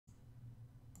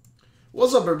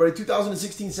What's up, everybody?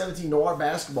 2016-17 Noir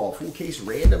Basketball Full Case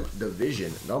Random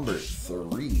Division number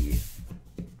 3.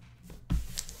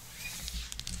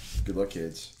 Good luck,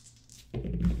 kids.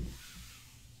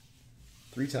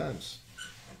 3 times.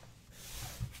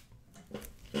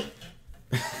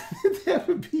 That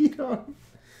would be on.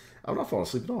 I'm not falling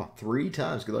asleep at all. 3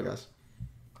 times. Good luck, guys.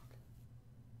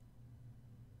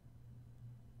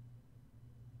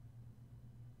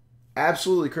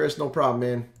 Absolutely, Chris. No problem,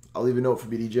 man. I'll leave a note for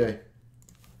BDJ.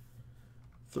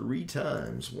 3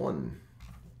 times. 1,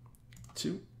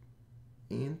 2,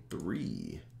 and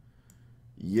 3.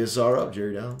 Yes, are up,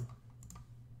 Jerry Down.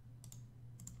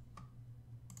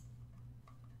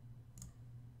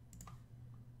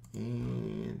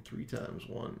 And 3 times.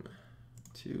 1,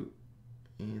 2,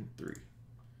 and 3.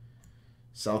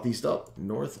 Southeast up,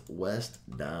 northwest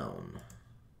down.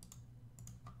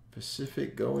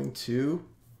 Pacific going to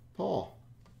Paul.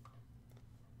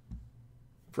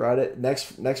 Friday,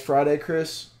 next Friday,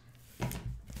 Chris. You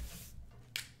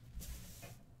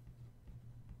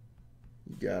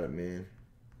got it, man.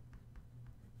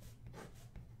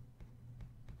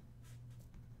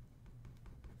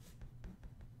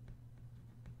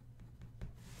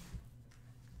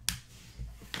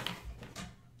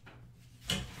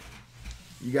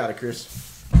 You got it, Chris.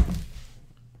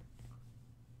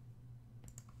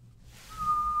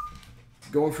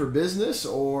 Going for business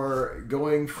or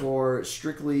going for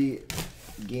strictly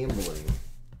gambling?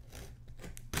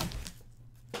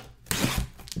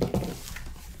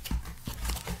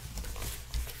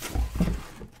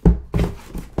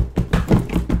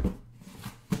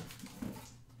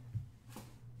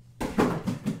 My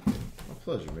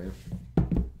pleasure, man.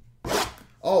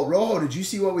 Oh, Rojo, did you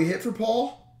see what we hit for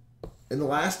Paul in the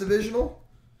last divisional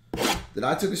that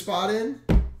I took a spot in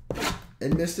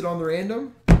and missed it on the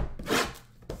random?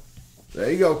 There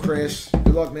you go, Chris.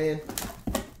 Good luck, man.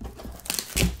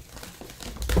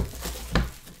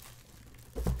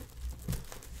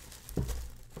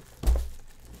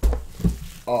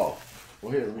 Oh.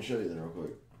 Well, here, let me show you then real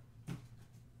quick.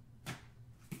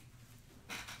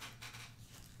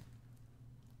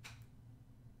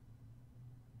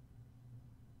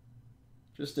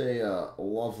 Just a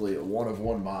lovely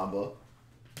one-of-one Mamba.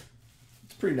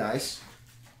 It's pretty nice.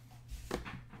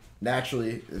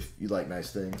 Naturally, if you like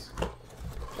nice things.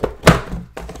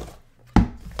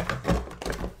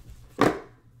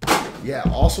 Yeah,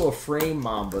 also a frame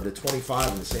Mamba to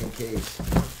 25 in the same case.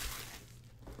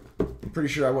 I'm pretty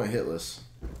sure I went hitless.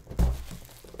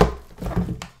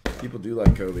 People do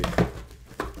like Kobe.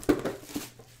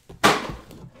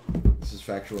 This is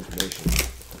factual information.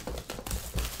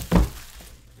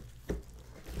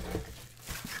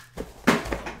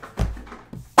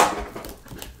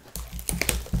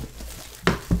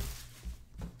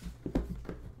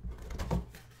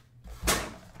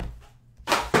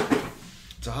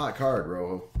 It's a hot card,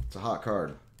 Rojo. It's a hot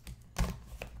card.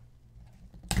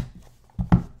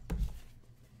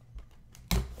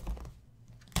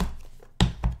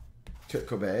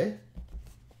 Kobe.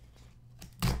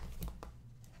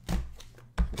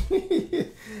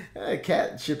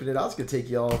 Cat shipping it out. It's going to take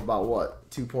you all about,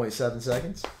 what, 2.7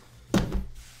 seconds?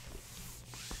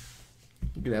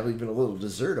 You could have even a little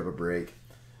dessert of a break.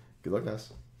 Good luck,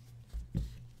 guys.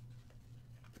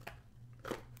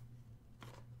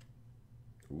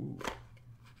 Ooh.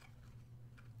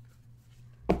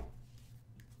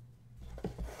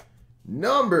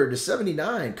 Number to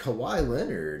 79, Kawhi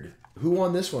Leonard. Who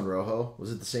won this one, Rojo?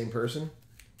 Was it the same person?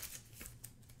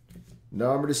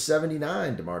 Number to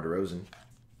 79, DeMar DeRozan.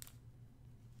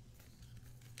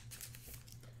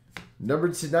 Number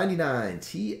to 99,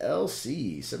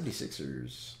 TLC,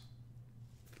 76ers.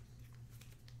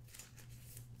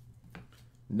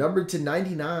 Number to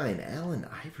 99, Allen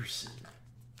Iverson.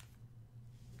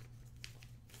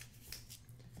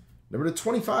 Number to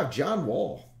 25, John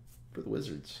Wall for the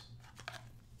Wizards.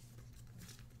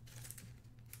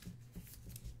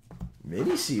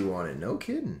 Mini C won it, no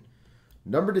kidding.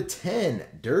 Number to 10,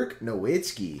 Dirk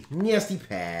Nowitzki. Nasty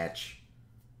patch.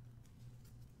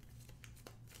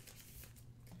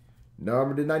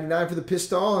 Number to 99 for the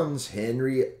Pistons,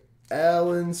 Henry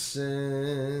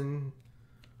Ellenson.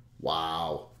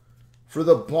 Wow. For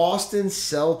the Boston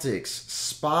Celtics,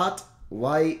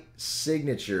 Spotlight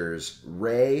Signatures,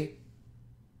 Ray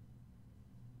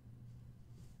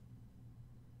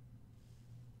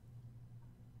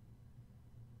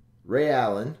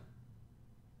Allen.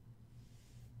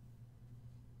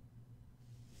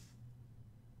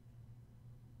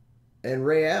 And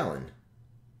Ray Allen.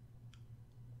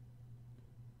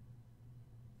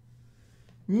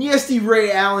 Nasty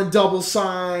Ray Allen double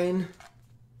sign.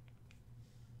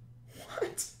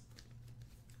 What?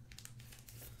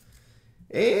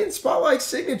 And Spotlight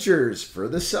Signatures for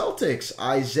the Celtics,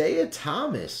 Isaiah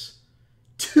Thomas.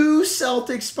 2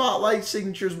 Celtics Spotlight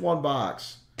Signatures, 1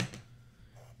 box.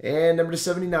 And number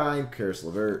 79, Karis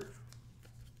LeVert.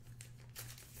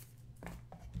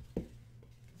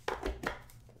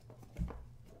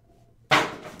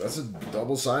 That's a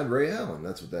double-signed Ray Allen.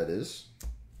 That's what that is.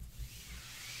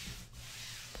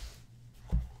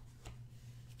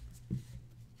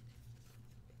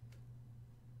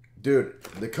 Dude,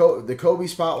 the Kobe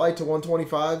Spotlight to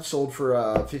 125 sold for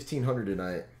 $1,500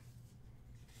 tonight.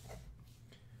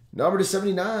 Number to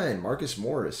 79, Marcus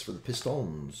Morris for the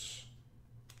Pistons.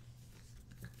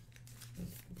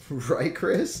 Right,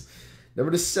 Chris?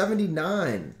 Number to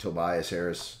 79, Tobias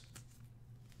Harris.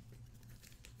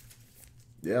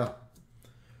 Yeah.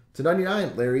 To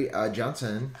 99, Larry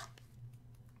Johnson.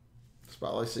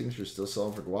 Spotlight signature still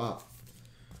selling for guap.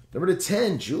 Number to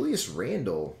 10, Julius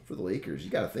Randle for the Lakers. You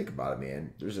got to think about it,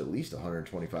 man. There's at least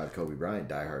 125 Kobe Bryant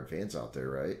diehard fans out there,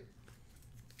 right?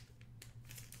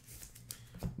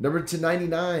 Number to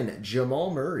 99,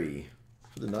 Jamal Murray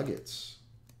for the Nuggets.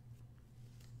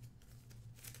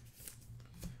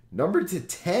 Number to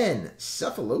 10,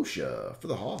 Cephalosha for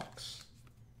the Hawks.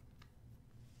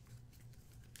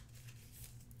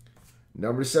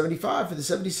 Number to 75 for the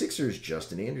 76ers,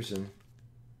 Justin Anderson.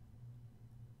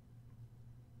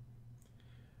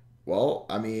 Well,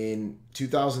 I mean,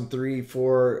 2003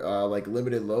 for like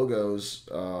limited logos,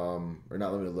 or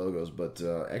not limited logos, but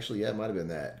actually, yeah, it might have been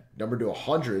that. Number to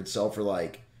 100 sell for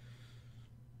like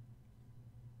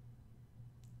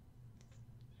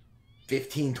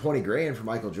 15, 20 grand for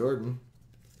Michael Jordan.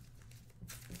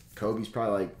 Kobe's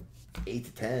probably like 8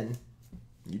 to 10.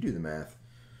 You do the math.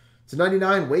 To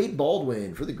 99, Wade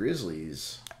Baldwin for the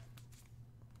Grizzlies.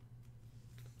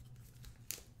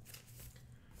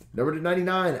 Number to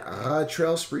 99,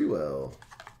 Trell Sprewell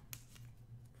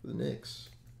for the Knicks.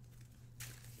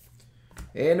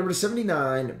 And number to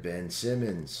 79, Ben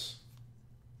Simmons.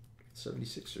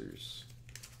 76ers.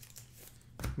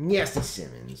 Nasty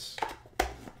Simmons.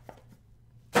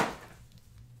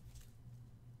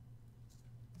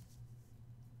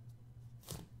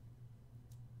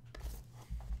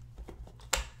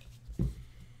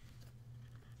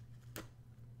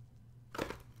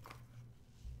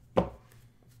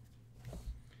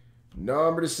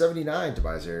 Number to 79,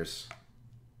 Tobias Harris.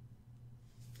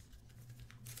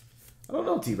 I don't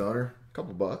know, T-Boner. A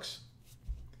couple bucks.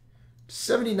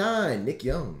 79, Nick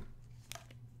Young.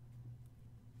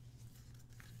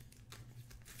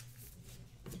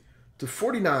 To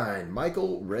 49,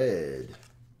 Michael Redd.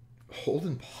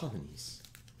 Holden Polynice.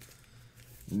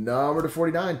 Number to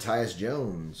 49, Tyus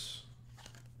Jones.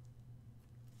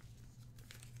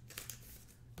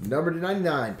 Number to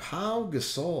 99, Pau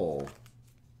Gasol.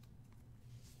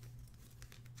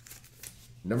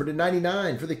 Number to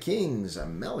 99 for the Kings,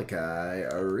 Malachi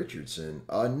Richardson.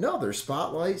 Another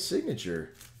Spotlight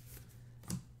signature.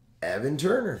 Evan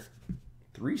Turner.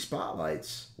 3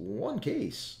 spotlights, 1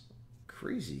 case.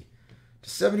 Crazy. To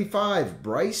 75,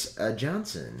 Bryce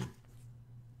Johnson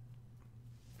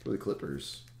for the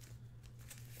Clippers.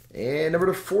 And number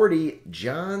to 40,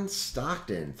 John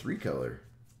Stockton, 3-color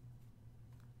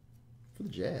for the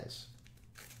Jazz.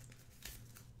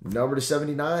 Number to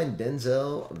 79,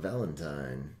 Denzel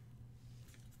Valentine.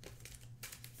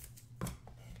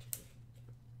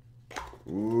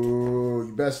 Ooh,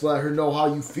 you best let her know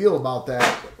how you feel about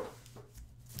that.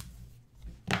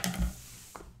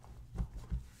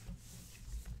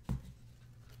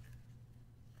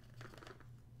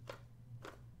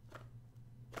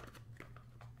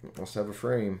 Must have a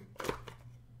frame.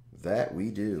 That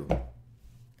we do.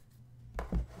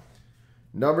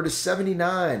 Number to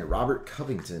 79, Robert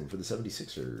Covington for the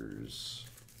 76ers.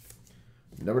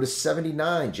 Number to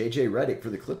 79, J.J. Redick for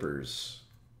the Clippers.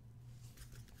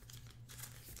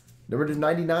 Number to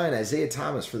 99, Isaiah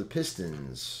Thomas for the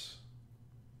Pistons.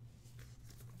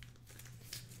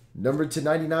 Number to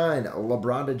 99,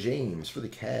 LeBron James for the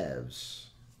Cavs.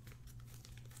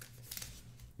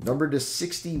 Number to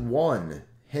 61,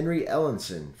 Henry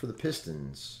Ellenson for the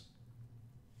Pistons.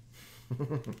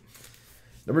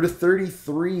 Number to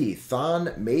 33,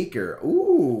 Thon Maker.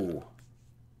 Ooh,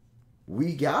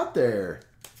 we got there.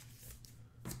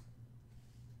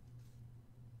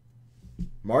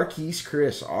 Marquise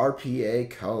Chris,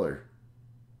 RPA color.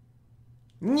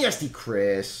 Nasty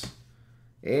Chris.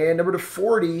 And number to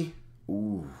 40,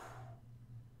 ooh,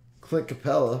 Clint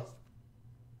Capella.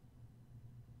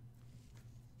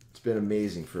 It's been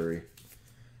amazing, Furry.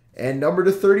 And number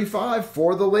to 35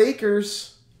 for the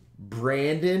Lakers,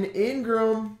 Brandon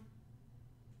Ingram.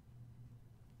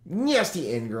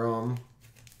 Nasty Ingram.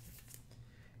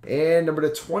 And number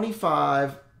to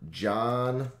 25,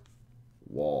 John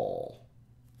Wall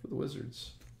for the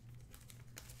Wizards.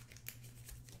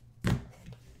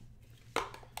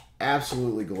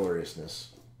 Absolutely gloriousness.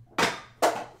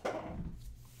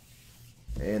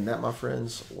 And that, my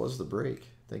friends, was the break.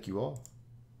 Thank you all.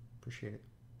 Appreciate it.